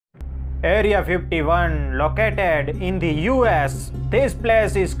Area 51, located in the US, this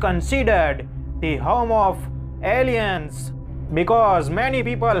place is considered the home of aliens because many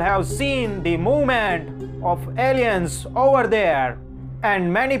people have seen the movement of aliens over there,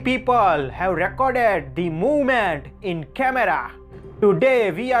 and many people have recorded the movement in camera.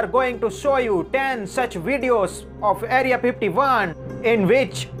 Today we are going to show you 10 such videos of Area 51 in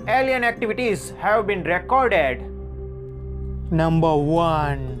which alien activities have been recorded. Number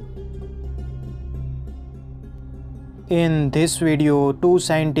 1. In this video, two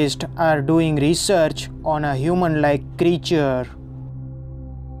scientists are doing research on a human-like creature.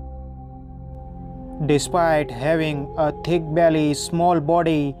 Despite having a thick belly, small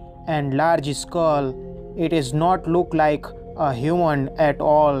body and large skull, it does not look like a human at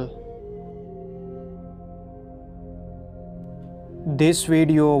all. This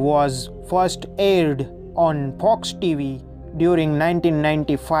video was first aired on Fox TV during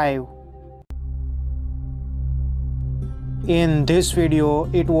 1995. In this video,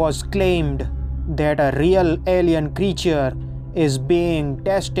 it was claimed that a real alien creature is being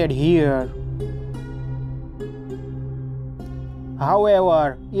tested here.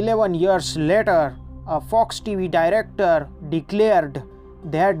 However, 11 years later, a Fox TV director declared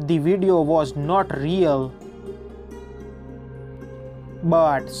that the video was not real.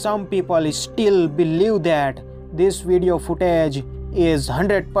 But some people still believe that this video footage is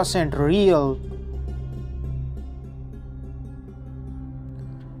 100% real.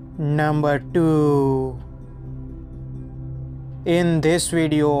 Number 2. In this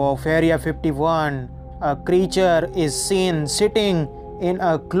video of Area 51, a creature is seen sitting in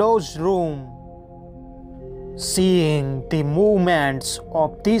a closed room. Seeing the movements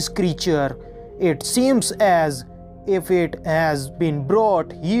of this creature, it seems as if it has been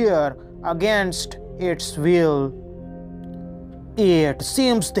brought here against its will. It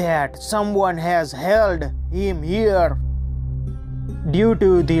seems that someone has held him here. Due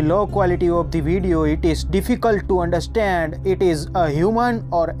to the low quality of the video, it is difficult to understand it is a human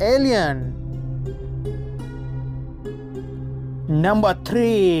or alien. Number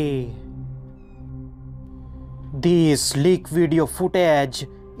 3. This leak video footage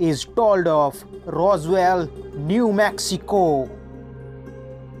is told of Roswell, New Mexico,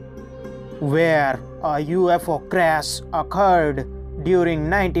 where a UFO crash occurred during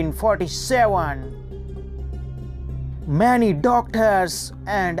 1947. Many doctors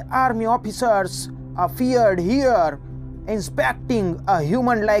and army officers appeared here inspecting a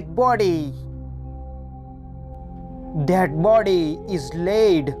human-like body. That body is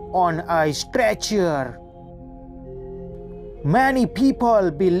laid on a stretcher. Many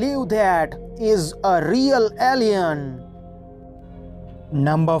people believe that is a real alien.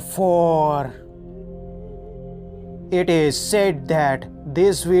 Number 4. It is said that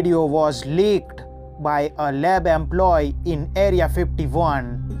this video was leaked by a lab employee in Area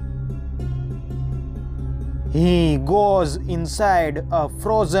 51. He goes inside a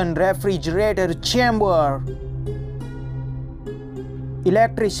frozen refrigerator chamber.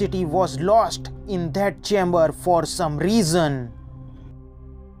 Electricity was lost in that chamber for some reason.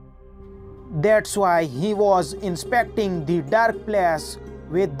 That's why he was inspecting the dark place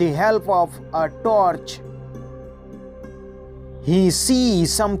with the help of a torch. He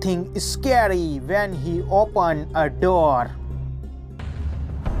sees something scary when he opens a door.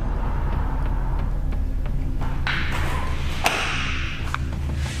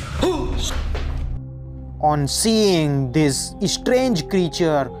 On seeing this strange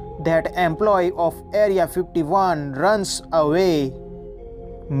creature, that employee of Area 51 runs away.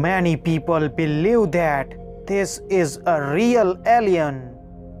 Many people believe that this is a real alien.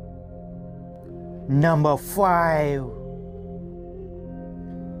 Number 5.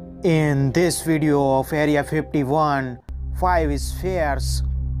 In this video of Area 51, 5 spheres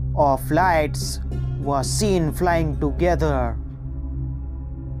of lights were seen flying together.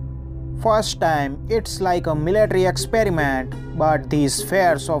 First time, it's like a military experiment, but these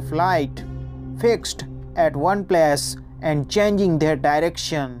spheres of light fixed at one place and changing their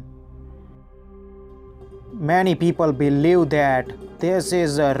direction. Many people believe that this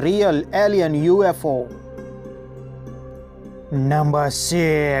is a real alien UFO. Number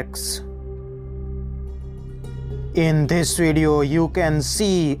 6. In this video, you can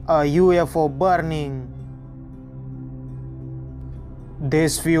see a UFO burning.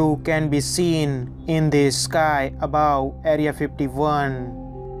 This view can be seen in the sky above Area 51.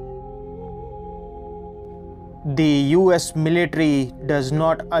 The US military does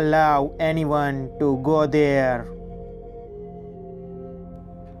not allow anyone to go there.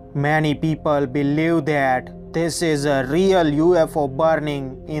 Many people believe that this is a real UFO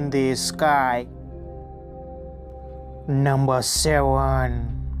burning in the sky. Number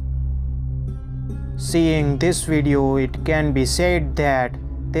 7. Seeing this video, it can be said that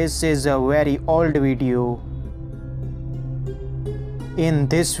this is a very old video. In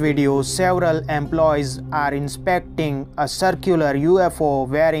this video, several employees are inspecting a circular UFO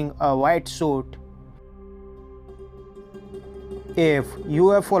wearing a white suit. If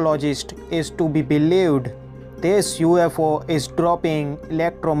ufologist is to be believed, this UFO is dropping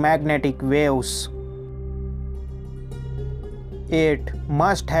electromagnetic waves. It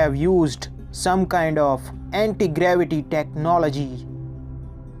must have used some kind of anti-gravity technology.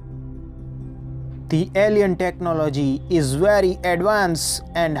 The alien technology is very advanced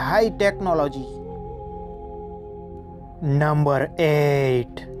and high technology. Number 8.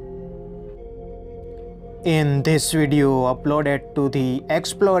 In this video uploaded to the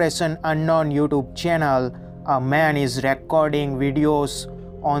Exploration Unknown YouTube channel, a man is recording videos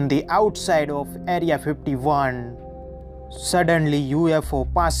on the outside of Area 51. Suddenly UFO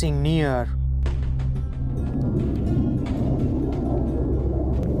passing near.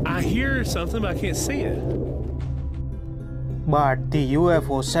 I hear something, but I can't see it. But the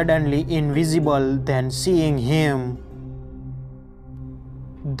UFO suddenly invisible, then seeing him.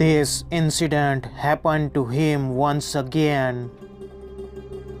 This incident happened to him once again.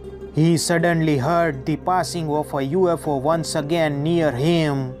 He suddenly heard the passing of a UFO once again near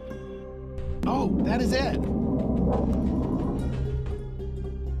him. Oh, that is it.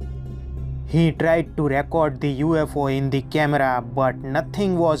 He tried to record the UFO in the camera, but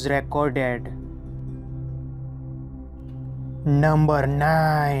nothing was recorded. Number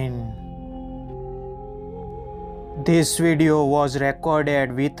 9. This video was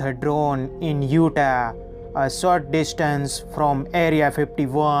recorded with a drone in Utah, a short distance from Area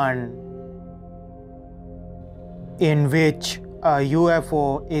 51, in which a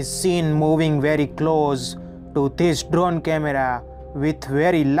UFO is seen moving very close to this drone camera with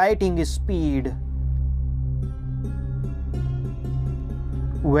very lightning speed.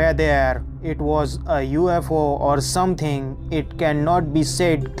 Whether it was a UFO or something, it cannot be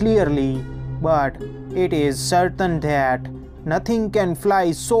said clearly, but it is certain that nothing can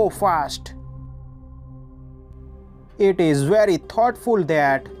fly so fast. It is very thoughtful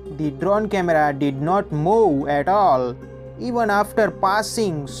that the drone camera did not move at all, even after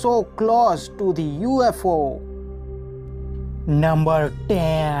passing so close to the UFO. Number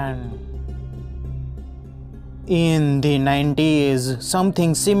 10. In the 90s,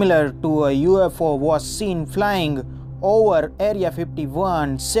 something similar to a UFO was seen flying over Area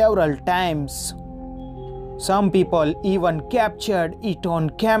 51 several times. Some people even captured it on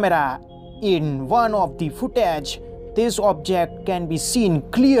camera. In one of the footage, this object can be seen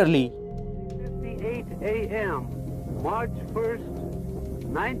clearly. 58 a.m. March 1st,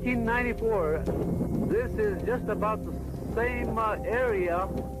 1994. This is just about the same area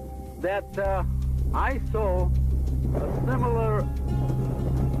that I saw a similar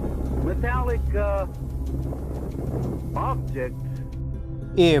metallic object.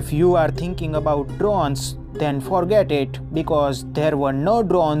 If you are thinking about drones, then forget it, because there were no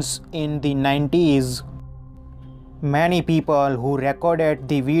drones in the 90s. Many people who recorded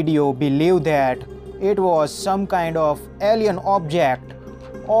the video believe that it was some kind of alien object,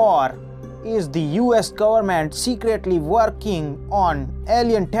 or is the US government secretly working on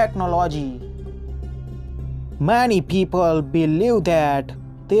alien technology. Many people believe that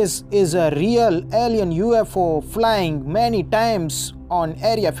this is a real alien UFO flying many times on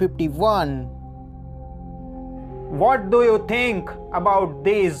Area 51. What do you think about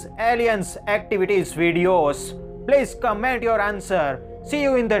these aliens activities videos? Please comment your answer. See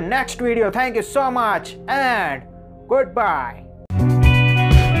you in the next video. Thank you so much and goodbye.